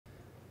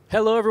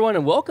Hello, everyone,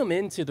 and welcome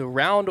into the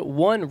Round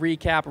 1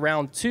 recap,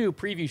 Round 2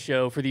 preview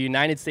show for the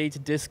United States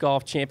Disc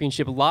Golf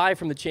Championship live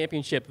from the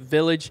Championship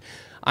Village.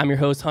 I'm your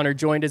host, Hunter,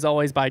 joined as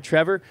always by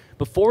Trevor.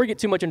 Before we get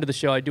too much into the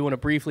show, I do want to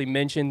briefly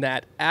mention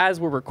that as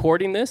we're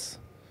recording this,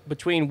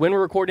 between when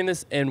we're recording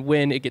this and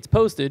when it gets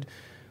posted,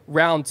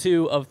 Round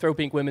 2 of Throw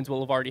Pink Women's will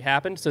have already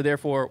happened. So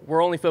therefore,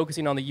 we're only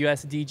focusing on the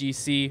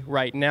USDGC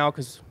right now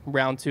because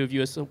Round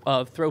 2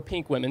 of Throw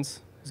Pink Women's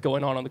is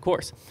going on the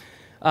course.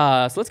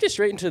 So let's get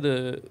straight into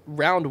the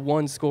Round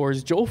 1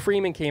 scores. Joel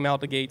Freeman came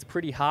out the gates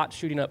pretty hot,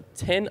 shooting up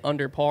 10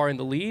 under par in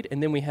the lead.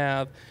 And then we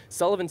have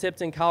Sullivan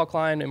Tipton, Kyle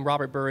Klein, and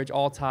Robert Burridge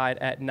all tied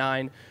at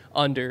 9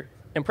 under.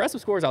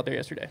 Impressive scores out there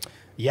yesterday.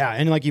 Yeah,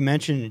 and like you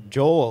mentioned,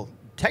 Joel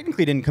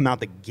technically didn't come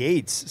out the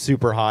gates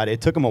super hot. It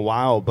took him a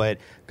while, but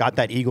got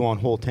that eagle on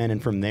hole 10,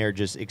 and from there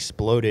just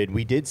exploded.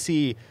 We did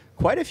see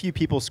quite a few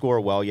people score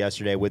well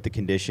yesterday with the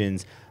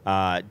conditions.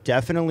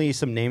 Definitely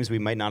some names we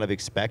might not have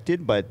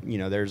expected, but you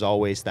know, there's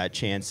always that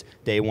chance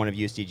day one of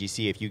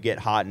USDGC, if you get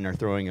hot and are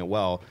throwing it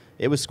well,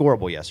 it was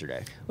scoreable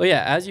yesterday. Well,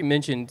 yeah, as you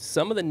mentioned,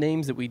 some of the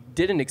names that we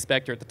didn't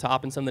expect are at the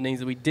top, and some of the names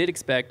that we did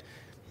expect,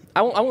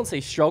 I won't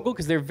say struggle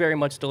because they're very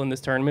much still in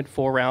this tournament.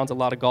 4 rounds, a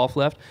lot of golf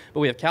left.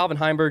 But we have Calvin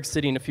Heimberg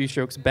sitting a few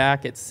strokes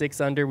back at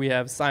 6 under. We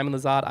have Simon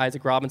Lizotte,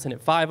 Isaac Robinson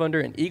at 5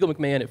 under, and Eagle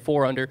McMahon at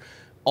 4 under.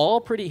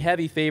 All pretty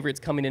heavy favorites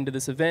coming into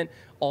this event,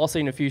 all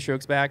sitting a few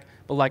strokes back.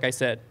 But like I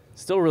said,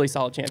 still really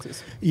solid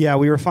chances. Yeah,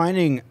 we were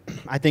finding,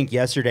 I think,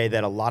 yesterday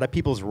that a lot of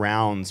people's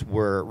rounds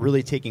were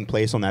really taking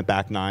place on that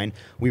back 9.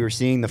 We were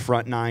seeing the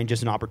front 9,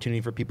 just an opportunity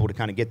for people to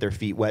kind of get their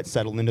feet wet,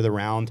 settle into the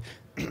round.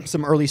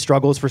 Some early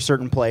struggles for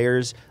certain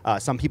players.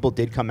 Some people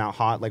did come out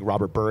hot, like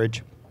Robert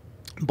Burridge.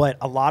 But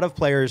a lot of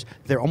players,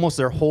 almost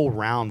their whole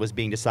round was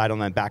being decided on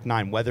that back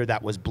 9, whether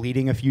that was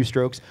bleeding a few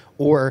strokes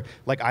or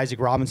like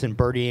Isaac Robinson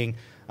birdieing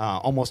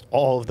almost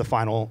all of the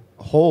final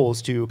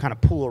holes to kind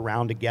of pull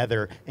around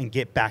together and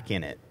get back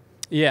in it.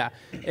 Yeah,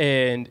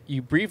 and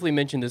you briefly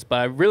mentioned this, but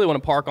I really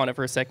want to park on it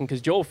for a second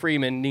because Joel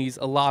Freeman needs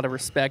a lot of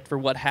respect for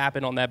what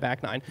happened on that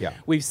back 9. Yeah.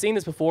 We've seen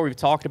this before. We've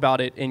talked about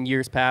it in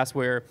years past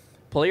where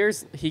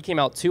players, he came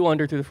out 2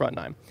 under through the front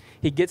 9.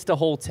 He gets to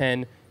hole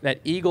 10. That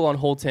eagle on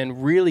hole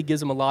 10 really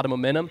gives him a lot of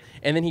momentum,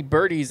 and then he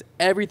birdies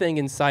everything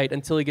in sight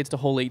until he gets to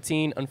hole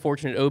 18.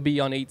 Unfortunate OB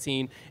on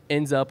 18,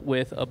 ends up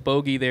with a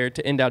bogey there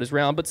to end out his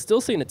round, but still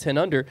sitting at 10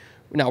 under.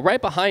 Now,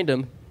 right behind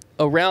him,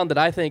 a round that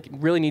I think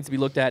really needs to be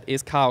looked at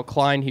is Kyle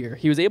Klein here.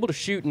 He was able to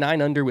shoot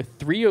 9 under with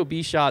 3 OB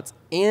shots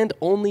and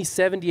only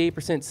 78%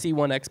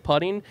 C1X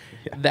putting.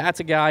 Yeah. That's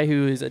a guy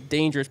who is a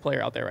dangerous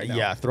player out there right now.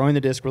 Yeah, throwing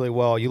the disc really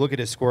well. You look at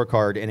his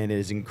scorecard, and it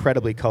is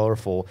incredibly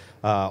colorful.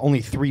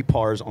 Only 3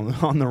 pars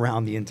on the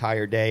round the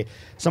entire day.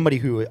 Somebody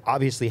who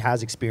obviously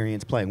has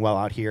experience playing well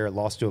out here,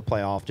 lost to a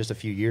playoff just a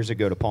few years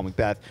ago to Paul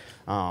Macbeth.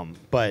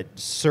 But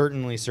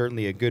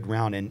certainly a good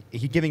round, and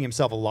he's giving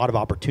himself a lot of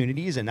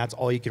opportunities, and that's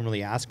all you can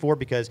really ask for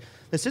because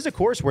this is a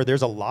course where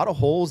there's a lot of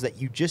holes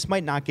that you just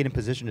might not get in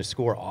position to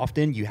score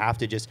often. You have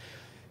to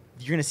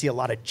you're going to see a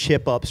lot of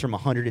chip ups from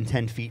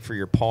 110 feet for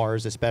your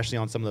pars, especially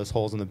on some of those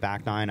holes in the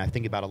back 9. I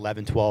think about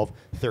 11, 12,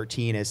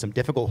 13 as some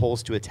difficult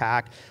holes to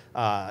attack.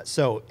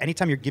 So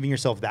anytime you're giving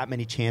yourself that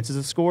many chances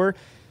to score,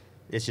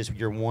 it's just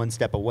you're one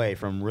step away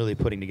from really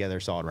putting together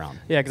a solid round.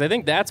 Yeah, because I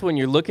think that's when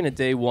you're looking at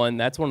day 1.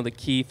 That's one of the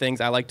key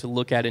things I like to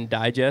look at and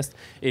digest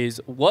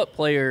is what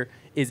player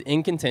is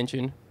in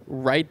contention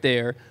right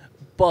there,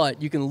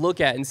 but you can look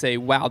at and say,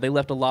 wow, they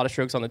left a lot of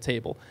strokes on the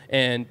table.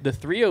 And the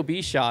 3 OB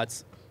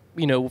shots,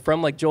 you know,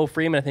 from like Joel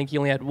Freeman, I think he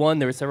only had 1.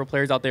 There were several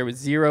players out there with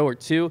 0 or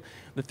 2.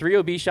 The 3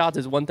 OB shots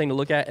is one thing to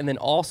look at. And then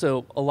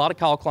also a lot of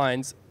Kyle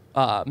Klein's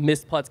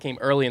missed putts came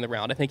early in the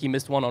round. I think he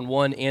missed 1 on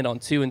 1 and on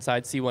 2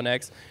 inside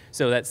C1X.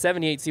 So that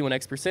 78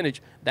 C1X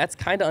percentage, that's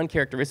kind of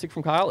uncharacteristic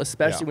from Kyle,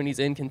 especially when he's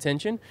in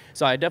contention.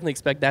 So I definitely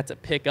expect that to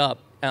pick up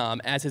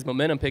as his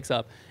momentum picks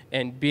up.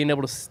 And being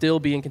able to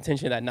still be in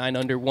contention at that 9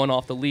 under, 1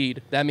 off the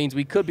lead, that means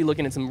we could be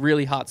looking at some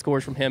really hot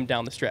scores from him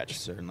down the stretch.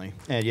 Certainly.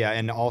 And yeah,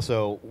 and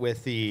also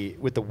with the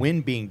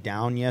wind being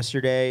down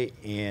yesterday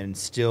and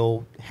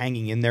still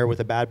hanging in there with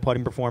a bad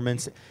putting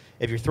performance,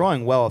 if you're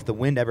throwing well, if the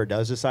wind ever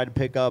does decide to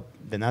pick up,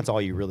 then that's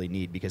all you really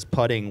need because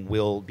putting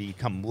will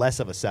become less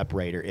of a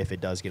separator if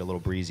it does get a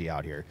little breezy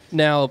out here.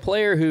 Now, a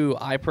player who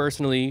I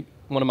personally,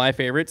 one of my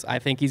favorites, I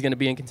think he's going to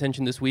be in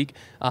contention this week,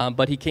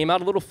 but he came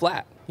out a little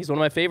flat. He's one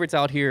of my favorites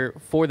out here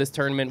for this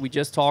tournament. We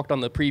just talked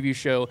on the preview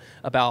show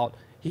about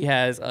he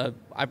has,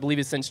 I believe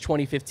it's since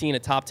 2015, a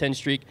top 10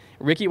 streak.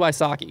 Ricky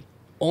Wysocki,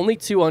 only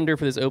 2 under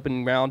for this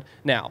opening round.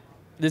 Now,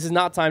 this is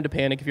not time to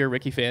panic if you're a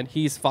Ricky fan.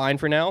 He's fine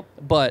for now,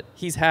 but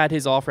he's had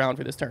his off round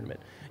for this tournament.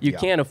 You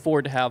can't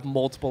afford to have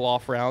multiple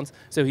off rounds,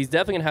 so he's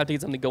definitely going to have to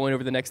get something going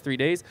over the next 3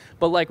 days.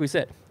 But like we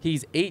said,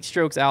 he's 8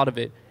 strokes out of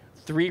it.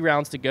 3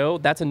 rounds to go.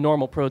 That's a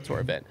normal Pro Tour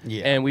event.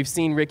 Yeah. And we've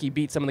seen Ricky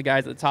beat some of the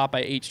guys at the top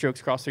by 8 strokes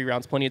across 3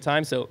 rounds plenty of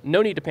times, so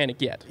no need to panic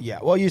yet. Yeah,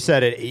 well, you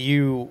said it.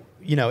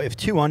 if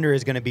 2 under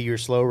is going to be your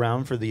slow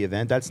round for the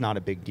event, that's not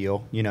a big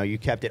deal. You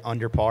kept it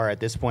under par at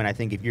this point. I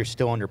think if you're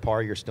still under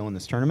par, you're still in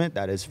this tournament.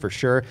 That is for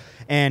sure.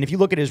 And if you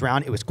look at his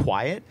round, it was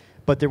quiet,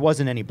 but there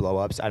wasn't any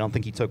blow-ups. I don't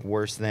think he took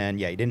worse than,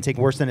 he didn't take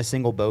worse than a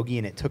single bogey,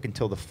 and it took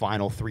until the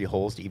final 3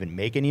 holes to even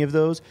make any of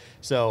those.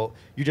 So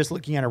you're just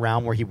looking at a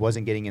round where he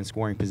wasn't getting in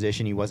scoring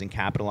position. He wasn't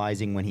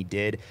capitalizing when he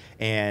did,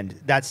 and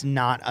that's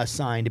not a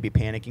sign to be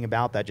panicking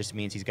about. That just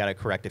means he's got to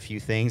correct a few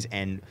things,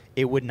 and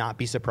it would not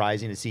be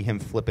surprising to see him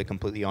flip it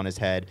completely on his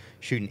head,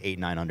 shooting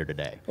 8-9 under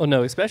today. Well,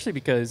 no, especially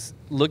because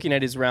looking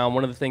at his round,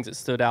 one of the things that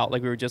stood out,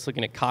 like we were just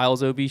looking at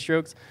Kyle's OB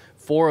strokes,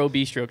 4 OB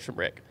strokes from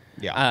Rick.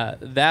 Yeah.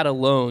 That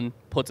alone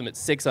puts him at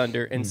 6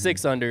 under, and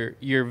 6 under,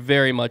 you're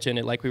very much in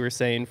it, like we were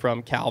saying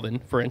from Calvin,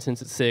 for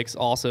instance, at 6.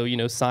 Also,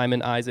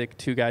 Simon, Isaac,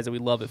 2 guys that we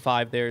love at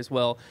 5 there as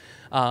well.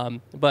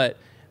 But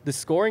the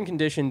scoring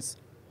conditions,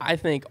 I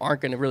think,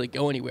 aren't going to really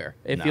go anywhere.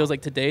 It feels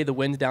like today the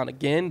wind's down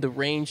again. The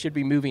rain should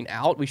be moving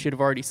out. We should have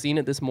already seen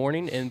it this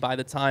morning, and by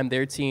the time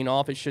they're teeing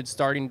off, it should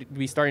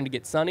be starting to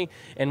get sunny.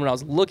 And when I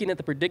was looking at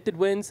the predicted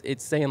winds,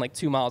 it's saying like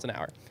 2 miles an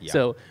hour. Yeah.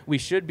 So we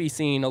should be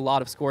seeing a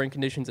lot of scoring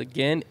conditions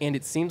again, and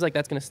it seems like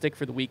that's going to stick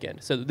for the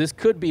weekend. So this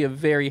could be a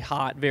very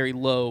hot, very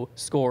low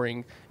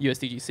scoring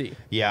USDGC.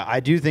 Yeah,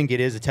 I do think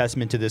it is a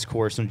testament to this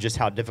course and just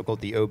how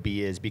difficult the OB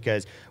is,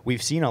 because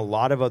we've seen a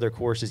lot of other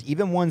courses,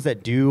 even ones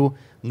that do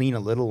lean a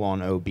little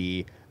on OB,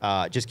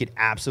 just get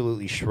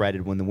absolutely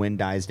shredded when the wind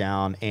dies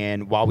down.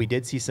 And while we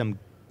did see some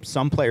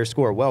players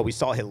score well, we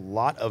saw a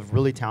lot of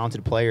really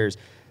talented players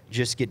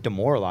just get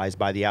demoralized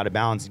by the out of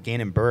bounds.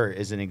 Gannon Burr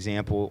is an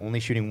example, only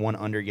shooting 1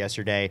 under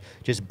yesterday,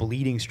 just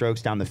bleeding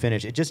strokes down the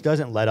finish. It just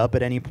doesn't let up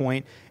at any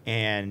point,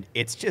 and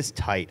it's just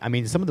tight. I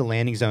mean, some of the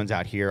landing zones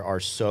out here are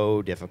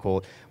so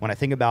difficult. When I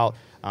think about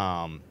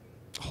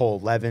hole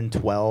 11,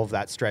 12,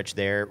 that stretch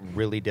there,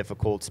 really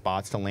difficult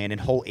spots to land in.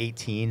 Hole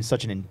 18,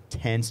 such an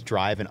intense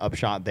drive and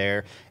upshot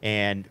there,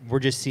 and we're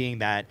just seeing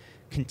that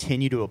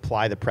continue to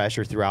apply the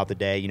pressure throughout the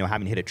day,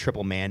 having hit a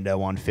triple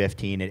Mando on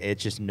 15.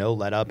 It's just no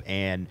let up,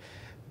 and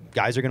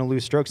guys are going to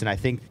lose strokes, and I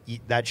think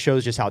that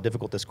shows just how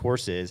difficult this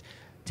course is.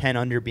 10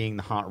 under being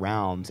the hot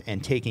round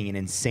and taking an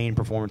insane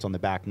performance on the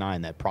back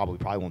 9 that probably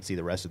won't see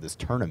the rest of this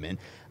tournament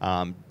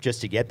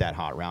just to get that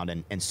hot round,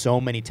 and so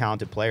many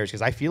talented players,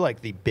 because I feel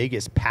like the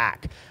biggest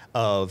pack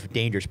of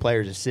dangerous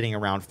players is sitting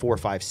around 4,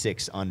 5,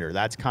 6 under.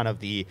 That's kind of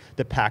the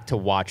pack to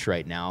watch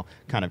right now,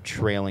 kind of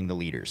trailing the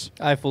leaders.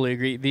 I fully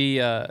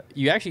agree.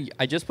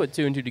 I just put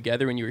 2 and 2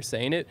 together when you were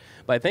saying it,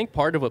 but I think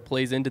part of what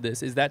plays into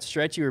this is that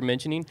stretch you were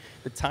mentioning.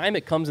 The time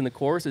it comes in the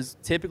course is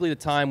typically the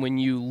time when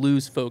you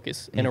lose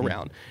focus in a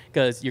round,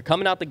 because you're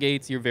coming out the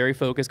gates, you're very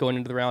focused going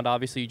into the round.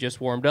 Obviously, you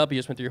just warmed up, you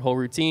just went through your whole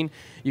routine.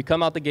 You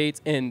come out the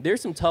gates, and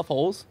there's some tough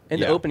holes in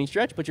the opening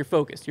stretch, but you're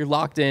focused, you're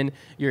locked in,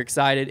 you're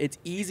excited. It's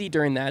easy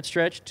during that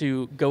stretch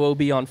to go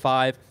OB on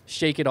 5,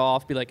 shake it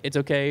off, be like, it's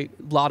okay,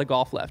 a lot of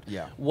golf left.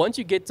 Yeah. Once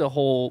you get to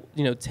hole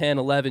 10,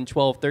 11,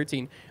 12,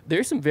 13,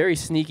 there's some very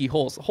sneaky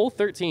holes. Hole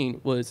 13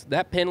 was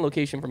that pin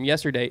location from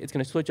yesterday. It's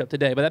going to switch up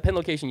today, but that pin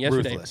location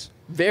yesterday, ruthless.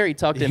 Very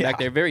tucked in back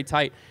there, very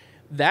tight.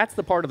 That's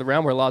the part of the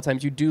round where a lot of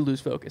times you do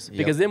lose focus,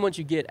 because then once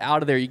you get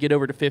out of there, you get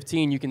over to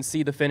 15, you can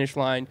see the finish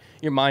line,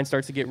 your mind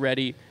starts to get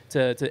ready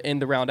to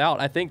end the round out.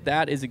 I think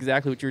that is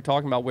exactly what you're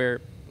talking about,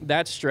 where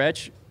that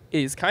stretch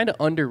is kind of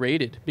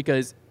underrated,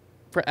 because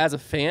as a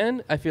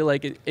fan, I feel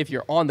like if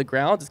you're on the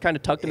ground, it's kind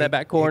of tucked in that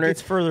back corner.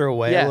 It's further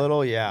away a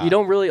little, You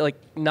don't really,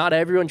 not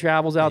everyone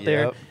travels out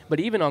there,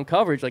 but even on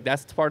coverage,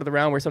 that's part of the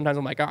round where sometimes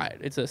I'm like, all right,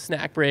 it's a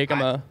snack break.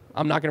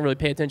 I'm not going to really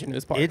pay attention to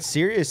this part. It's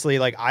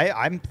seriously,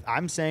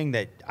 I'm saying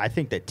that I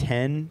think that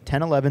 10,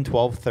 11,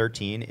 12,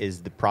 13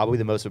 is probably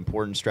the most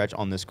important stretch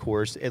on this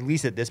course, at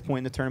least at this point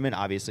in the tournament.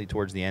 Obviously,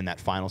 towards the end, that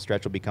final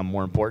stretch will become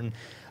more important.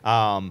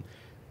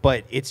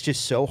 But it's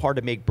just so hard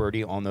to make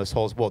birdie on those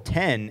holes. Well,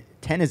 10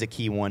 is a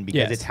key one,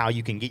 because it's how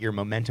you can get your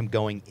momentum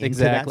going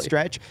into that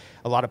stretch.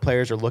 A lot of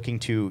players are looking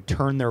to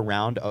turn their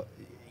round,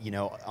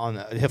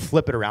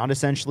 flip it around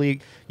essentially.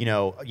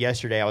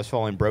 Yesterday I was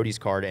following Brody's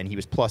card, and he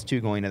was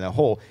 +2 going to the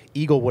hole.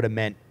 Eagle would have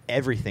meant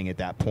everything at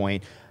that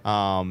point,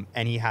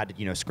 and he had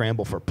to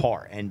scramble for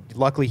par. And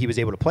luckily he was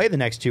able to play the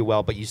next 2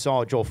 well. But you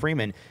saw Joel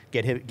Freeman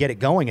get it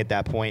going at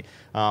that point.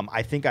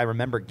 I think I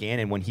remember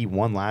Gannon when he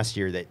won last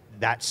year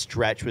that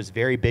stretch was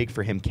very big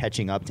for him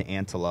catching up to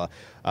Antela,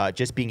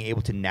 just being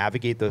able to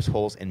navigate those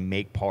holes and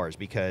make pars,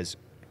 because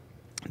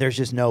there's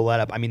just no let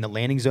up. I mean, the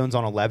landing zones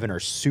on 11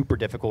 are super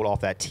difficult off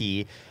that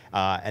tee,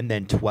 and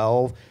then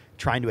 12,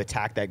 trying to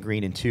attack that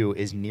green in 2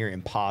 is near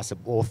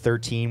impossible.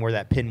 13, where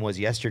that pin was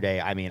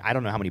yesterday, I mean, I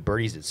don't know how many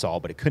birdies it saw,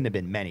 but it couldn't have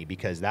been many,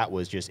 because that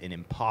was just an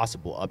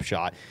impossible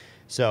upshot.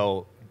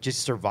 So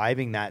just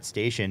surviving that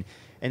station.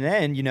 And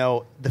then,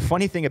 the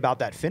funny thing about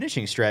that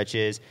finishing stretch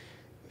is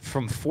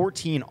from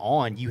 14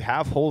 on, you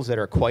have holes that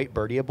are quite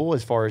birdieable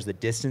as far as the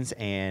distance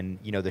and,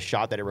 the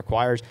shot that it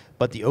requires.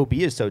 But the OB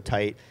is so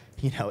tight,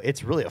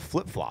 it's really a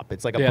flip-flop.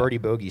 It's like a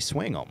birdie-bogey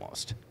swing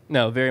almost.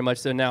 No, very much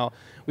so. Now,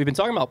 we've been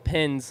talking about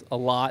pins a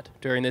lot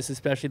during this,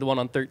 especially the one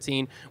on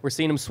 13. We're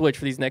seeing them switch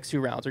for these next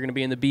 2 rounds. They're going to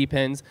be in the B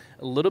pins,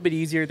 a little bit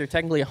easier. They're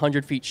technically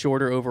 100 feet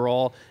shorter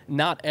overall.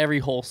 Not every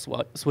hole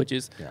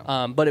switches,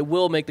 but it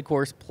will make the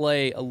course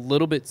play a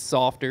little bit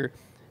softer.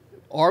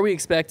 Are we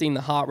expecting the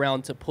hot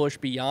round to push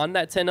beyond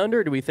that 10 under?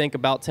 Or do we think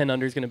about 10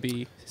 under is going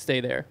to stay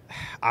there?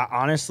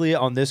 Honestly,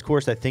 on this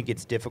course, I think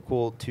it's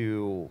difficult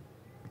to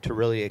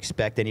really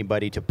expect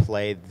anybody to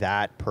play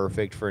that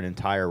perfect for an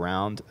entire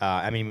round.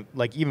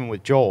 Even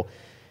with Joel,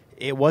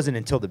 it wasn't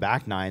until the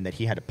back 9 that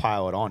he had to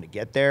pile it on to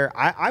get there.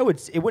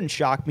 It wouldn't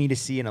shock me to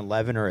see an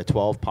 11 or a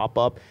 12 pop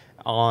up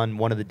on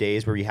one of the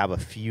days where you have a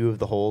few of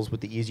the holes with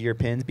the easier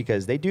pins,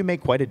 because they do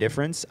make quite a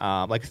difference.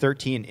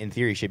 13 in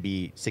theory should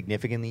be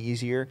significantly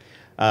easier.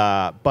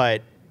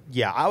 But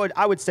yeah,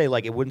 I would say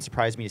it wouldn't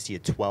surprise me to see a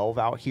 12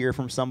 out here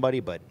from somebody,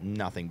 but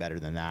nothing better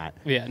than that.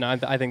 Yeah, no,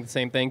 I think the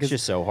same thing. It's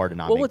just so hard to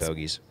not make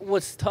bogeys.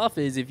 What's tough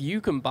is if you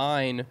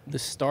combine the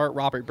start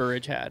Robert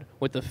Burridge had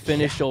with the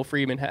finish Joel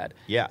Freeman had.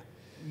 Yeah.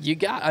 You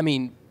got,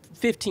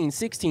 15,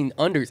 16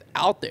 unders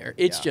out there.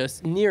 It's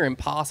just near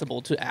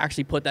impossible to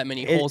actually put that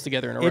many holes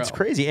together in a row. It's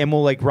crazy. And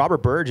Robert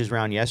Burridge's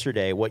round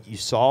yesterday, what you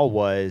saw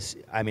was,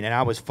 and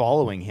I was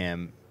following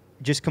him,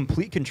 just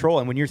complete control.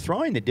 And when you're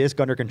throwing the disc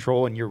under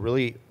control and you're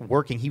really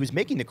working, he was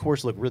making the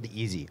course look really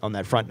easy on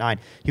that front 9.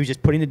 He was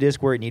just putting the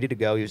disc where it needed to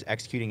go. He was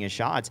executing his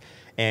shots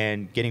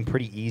and getting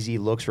pretty easy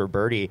looks for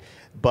birdie.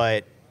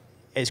 But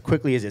as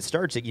quickly as it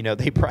starts,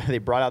 they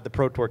brought out the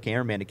Pro Tour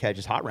cameraman to catch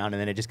his hot round,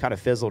 and then it just kind of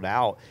fizzled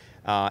out.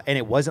 And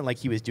it wasn't like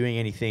he was doing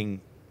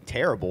anything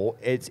terrible.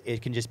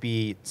 It can just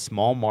be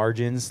small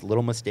margins,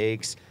 little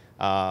mistakes,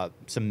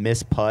 some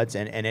missed putts,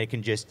 and it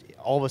can just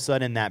all of a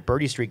sudden that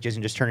birdie streak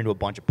doesn't just turn into a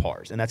bunch of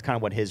pars. And that's kind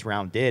of what his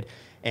round did.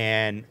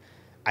 And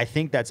I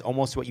think that's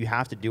almost what you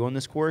have to do on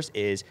this course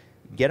is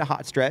get a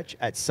hot stretch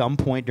at some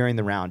point during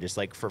the round, just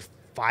like for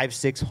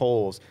 5-6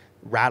 holes,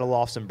 rattle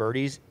off some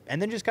birdies,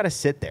 and then just got to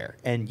sit there.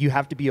 And you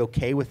have to be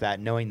okay with that,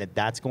 knowing that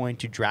that's going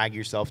to drag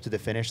yourself to the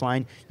finish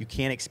line. You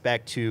can't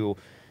expect to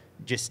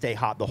just stay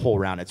hot the whole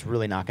round. It's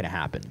really not going to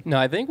happen. No,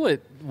 I think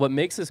what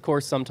makes this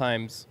course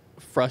sometimes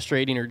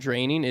frustrating or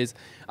draining is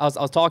I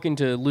was talking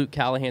to Luke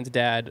Callahan's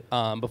dad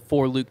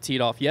before Luke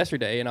teed off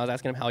yesterday, and I was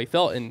asking him how he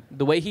felt, and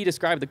the way he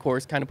described the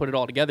course kind of put it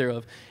all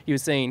together. He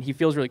was saying he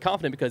feels really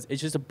confident because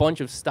it's just a bunch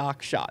of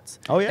stock shots.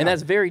 Oh yeah, and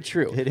that's very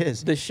true. It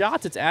is. The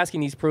shots it's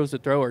asking these pros to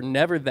throw are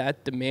never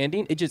that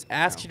demanding. It just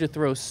asks you to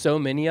throw so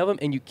many of them,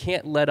 and you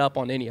can't let up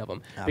on any of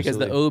them. Because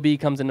the OB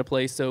comes into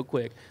play so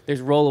quick.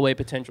 There's rollaway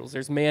potentials.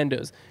 There's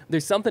Mandos.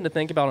 There's something to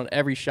think about on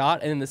every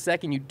shot, and then the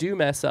second you do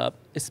mess up,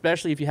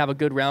 especially if you have a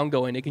good round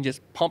going, it can just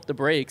pump the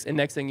brakes, and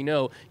next thing you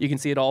know, you can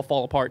see it all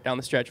fall apart down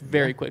the stretch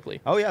very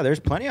quickly. Oh yeah, there's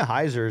plenty of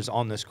hyzers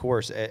on this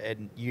course,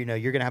 and you're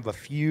going to have a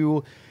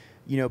few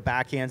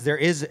backhands. There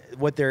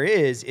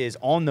is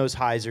on those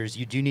hyzers,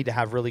 you do need to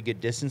have really good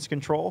distance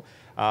control.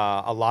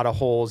 A lot of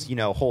holes,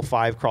 hole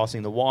 5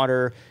 crossing the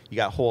water. You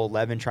got hole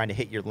 11 trying to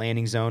hit your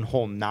landing zone.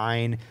 Hole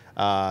 9,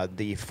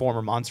 the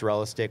former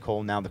mozzarella stick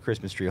hole, now the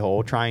Christmas tree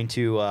hole, trying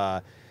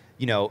to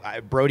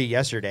Brody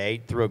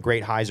yesterday threw a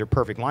great hyzer,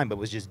 perfect line, but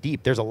was just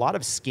deep. There's a lot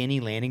of skinny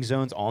landing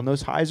zones on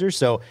those hyzers,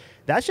 so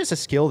that's just a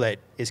skill that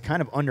is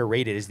kind of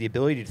underrated, is the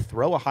ability to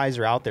throw a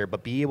hyzer out there,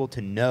 but be able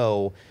to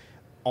know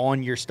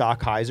on your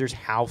stock hyzers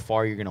how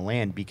far you're going to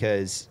land,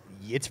 because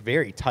it's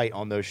very tight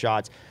on those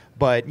shots.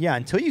 But yeah,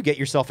 until you get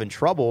yourself in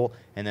trouble,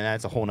 and then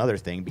that's a whole other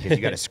thing, because you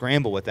got to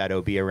scramble with that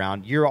OB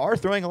around. You are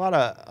throwing a lot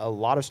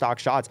of stock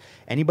shots.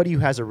 Anybody who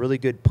has a really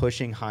good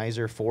pushing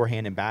hyzer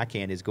forehand and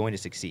backhand is going to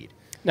succeed.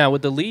 Now,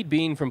 with the lead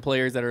being from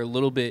players that are a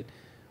little bit,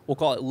 we'll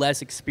call it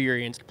less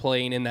experienced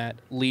playing in that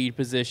lead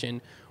position,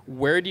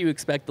 where do you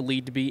expect the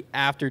lead to be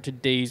after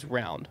today's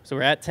round? So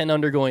we're at 10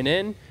 under going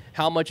in.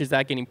 How much is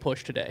that getting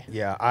pushed today?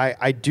 Yeah,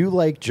 I do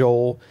like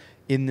Joel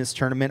in this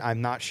tournament.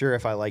 I'm not sure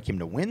if I like him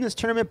to win this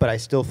tournament, but I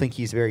still think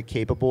he's very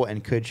capable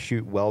and could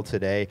shoot well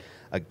today.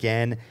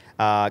 Again,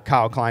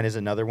 Kyle Klein is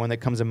another one that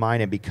comes to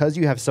mind. And because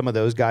you have some of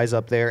those guys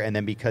up there, and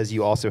then because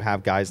you also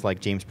have guys like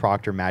James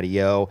Proctor,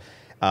 Matty O,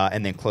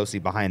 and then closely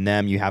behind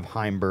them, you have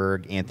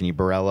Heimberg, Anthony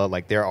Barella.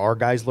 Like, there are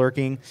guys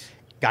lurking,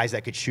 guys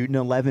that could shoot an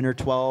 11 or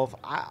 12.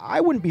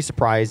 I wouldn't be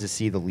surprised to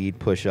see the lead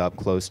push up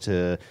close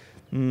to,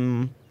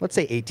 let's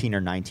say 18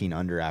 or 19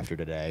 under after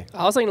today.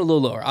 I was thinking a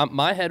little lower.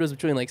 My head was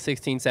between like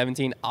 16,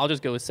 17. I'll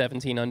just go with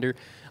 17 under,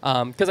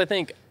 because I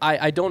think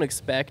I don't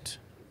expect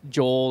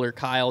Joel or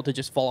Kyle to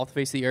just fall off the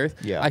face of the earth.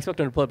 Yeah. I expect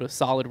them to put up a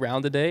solid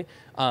round today,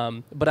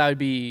 but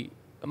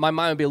my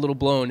mind would be a little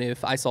blown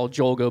if I saw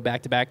Joel go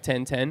back-to-back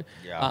 10-10.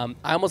 Yeah.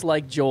 I almost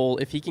like Joel,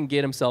 if he can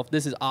get himself,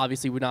 this is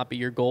obviously would not be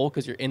your goal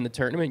because you're in the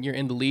tournament, you're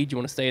in the lead, you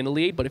want to stay in the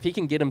lead, but if he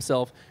can get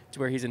himself to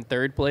where he's in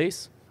 3rd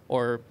place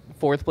or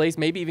 4th place,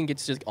 maybe even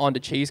gets just on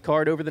to chase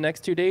card over the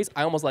next 2 days,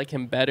 I almost like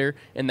him better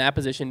in that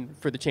position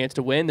for the chance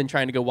to win than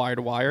trying to go wire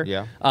to wire.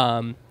 Yeah.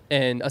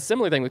 And a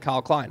similar thing with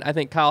Kyle Klein. I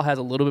think Kyle has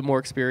a little bit more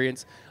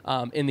experience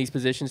in these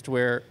positions to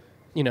where,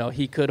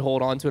 he could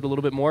hold on to it a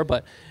little bit more.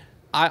 But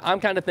I'm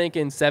kind of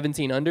thinking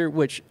 17 under,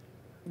 which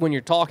when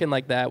you're talking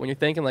like that, when you're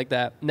thinking like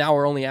that, now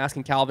we're only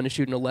asking Calvin to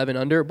shoot an 11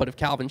 under. But if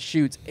Calvin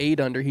shoots 8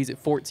 under, he's at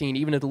 14.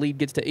 Even if the lead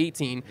gets to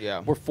 18,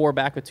 we're 4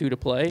 back with 2 to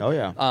play. Oh,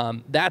 yeah.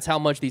 That's how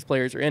much these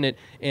players are in it.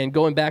 And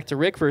going back to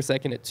Rick for a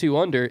second at 2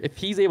 under, if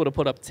he's able to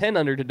put up 10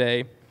 under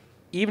today,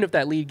 even if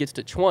that lead gets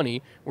to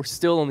 20, we're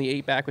still only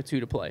 8 back with 2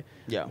 to play.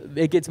 Yeah.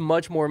 It gets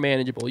much more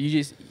manageable.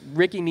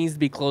 Ricky needs to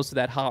be close to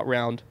that hot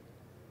round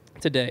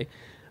today.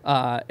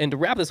 And to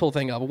wrap this whole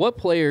thing up, what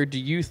player do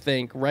you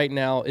think right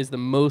now is the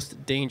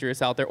most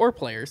dangerous out there, or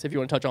players, if you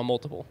want to touch on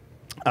multiple?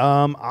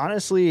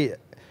 Honestly,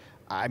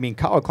 I mean,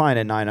 Kyle Klein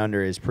at 9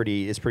 under is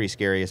pretty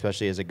scary,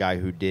 especially as a guy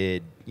who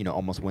did,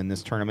 almost win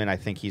this tournament. I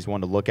think he's one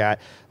to look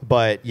at.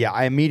 But yeah,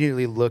 I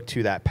immediately look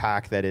to that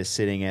pack that is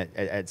sitting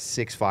at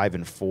 6, 5,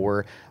 and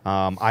 4.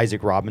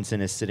 Isaac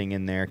Robinson is sitting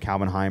in there.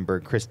 Calvin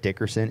Heimberg, Chris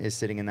Dickerson is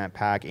sitting in that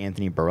pack.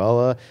 Anthony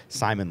Barella,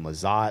 Simon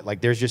Lizotte.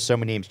 Like, there's just so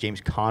many names.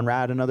 James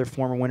Conrad, another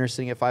former winner,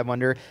 sitting at 5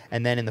 under.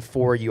 And then in the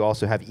 4, you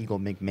also have Eagle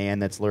McMahon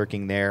that's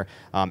lurking there.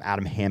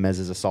 Adam Hamez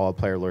is a solid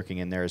player lurking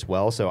in there as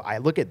well. So I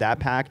look at that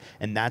pack,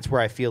 and that's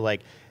where I feel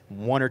like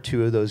 1 or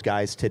 2 of those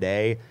guys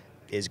today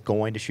is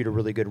going to shoot a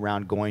really good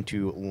round, going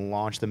to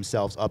launch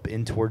themselves up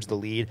in towards the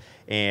lead.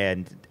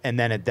 And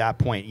then at that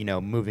point,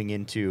 moving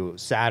into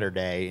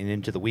Saturday and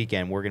into the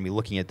weekend, we're going to be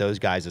looking at those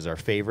guys as our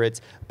favorites.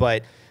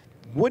 But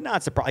would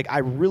not surprise. Like, I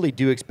really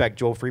do expect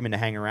Joel Freeman to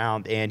hang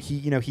around. And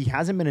he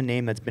hasn't been a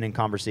name that's been in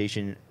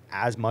conversation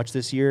as much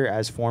this year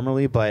as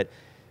formerly. But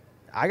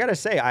I got to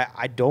say,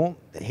 I don't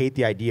hate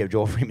the idea of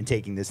Joel Freeman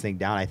taking this thing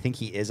down. I think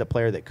he is a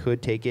player that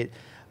could take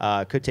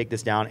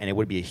this down, and it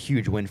would be a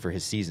huge win for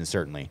his season,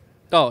 certainly.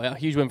 Oh, a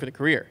huge win for the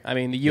career. I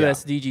mean, the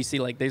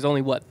USDGC, there's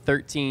only,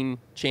 13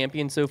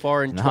 champions so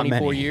far in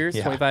 24 years,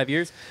 25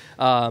 years.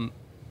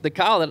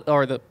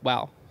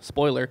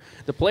 Spoiler,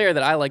 the player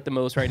that I like the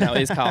most right now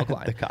is Kyle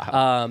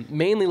Klein.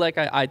 Mainly, like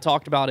I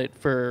talked about it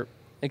for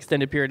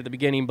extended period at the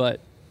beginning, but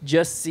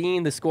just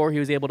seeing the score he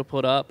was able to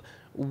put up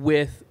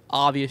with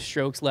obvious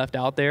strokes left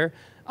out there,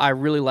 I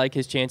really like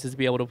his chances to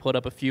be able to put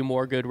up a few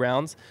more good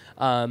rounds.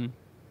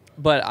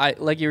 But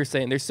like you were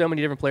saying, there's so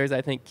many different players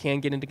I think can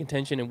get into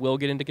contention and will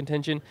get into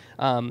contention.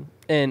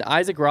 And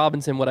Isaac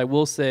Robinson, what I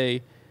will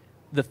say,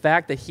 the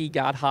fact that he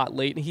got hot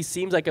late, and he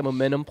seems like a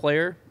momentum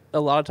player a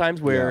lot of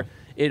times where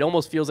it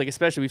almost feels like,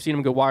 especially we've seen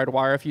him go wire to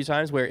wire a few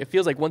times, where it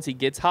feels like once he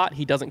gets hot,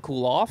 he doesn't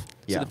cool off.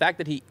 So the fact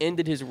that he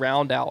ended his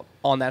round out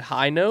on that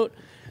high note,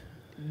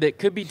 that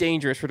could be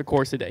dangerous for the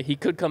course today. He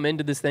could come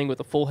into this thing with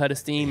a full head of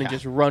steam and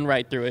just run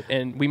right through it.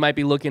 And we might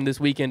be looking this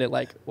weekend at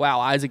wow,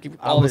 Isaac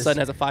all of a sudden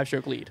has a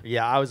 5-stroke lead.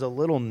 Yeah, I was a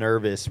little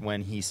nervous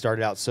when he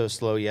started out so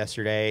slow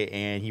yesterday,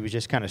 and he was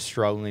just kind of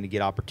struggling to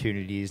get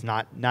opportunities,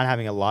 not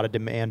having a lot of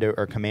demand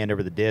or command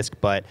over the disc.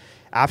 But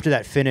after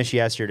that finish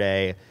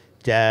yesterday,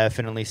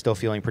 definitely still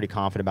feeling pretty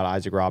confident about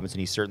Isaac Robinson.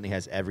 He certainly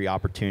has every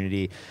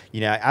opportunity.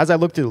 As I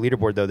look through the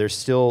leaderboard, though, there's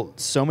still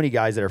so many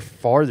guys that are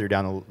farther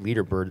down the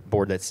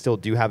leaderboard that still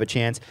do have a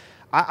chance.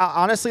 I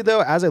honestly,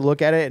 though, as I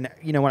look at it,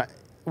 and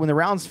when the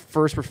rounds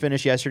first were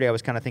finished yesterday, I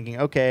was kind of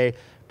thinking, okay,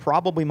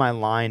 probably my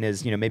line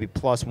is maybe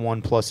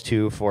 +1,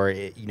 +2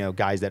 for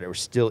guys that are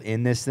still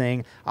in this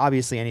thing.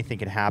 Obviously, anything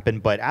can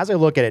happen, but as I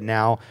look at it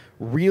now,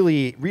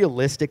 really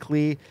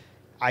realistically,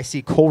 I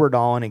see Cole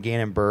Redallen and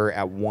Gannon Burr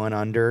at 1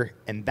 under,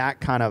 and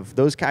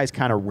those guys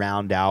kind of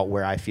round out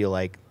where I feel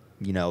like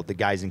the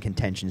guys in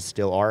contention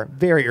still are.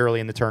 Very early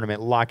in the tournament,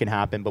 a lot can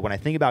happen, but when I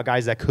think about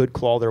guys that could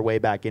claw their way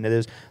back into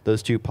this,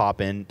 those 2 pop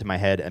into my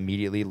head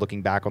immediately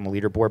looking back on the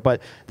leaderboard.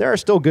 But there are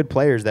still good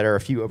players that are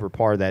a few over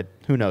par that,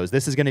 who knows,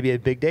 this is going to be a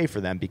big day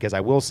for them, because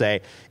I will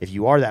say, if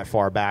you are that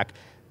far back,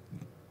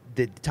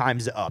 the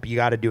time's up. You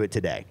got to do it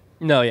today.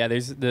 No, yeah,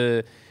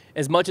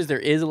 as much as there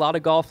is a lot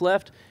of golf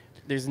left,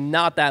 there's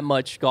not that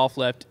much golf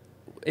left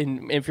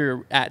if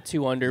you're at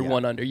 2 under,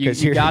 1 under.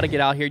 You got to get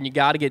out here, and you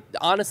got to get,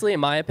 honestly, in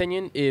my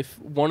opinion, if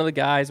one of the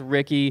guys,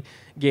 Ricky,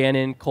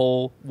 Gannon,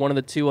 Cole, one of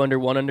the 2 under,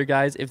 1 under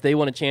guys, if they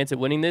want a chance at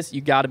winning this, you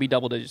got to be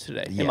double digits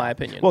today, in my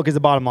opinion. Well, because the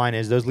bottom line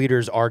is those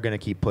leaders are going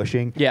to keep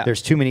pushing. Yeah.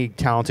 There's too many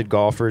talented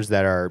golfers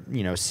that are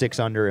 6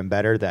 under and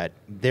better that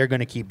they're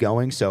going to keep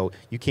going, so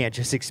you can't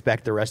just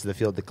expect the rest of the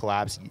field to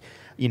collapse.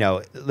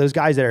 Those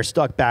guys that are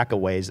stuck back a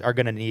ways are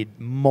going to need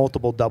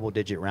multiple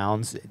double-digit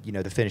rounds,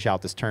 to finish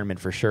out this tournament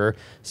for sure.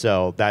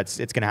 So it's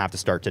going to have to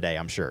start today,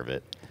 I'm sure of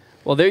it.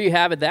 Well, there you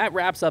have it. That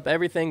wraps up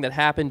everything that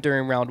happened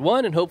during round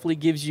 1 and hopefully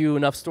gives you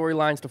enough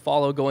storylines to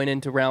follow going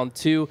into round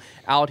 2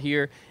 out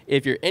here.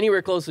 If you're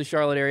anywhere close to the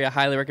Charlotte area, I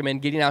highly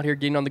recommend getting out here,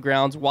 getting on the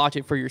grounds, watch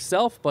it for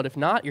yourself. But if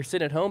not, you're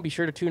sitting at home, be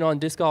sure to tune on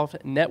Disc Golf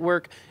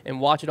Network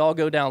and watch it all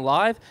go down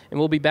live. And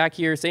we'll be back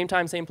here same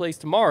time, same place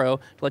tomorrow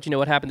to let you know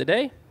what happened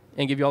today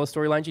and give you all the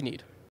storylines you need.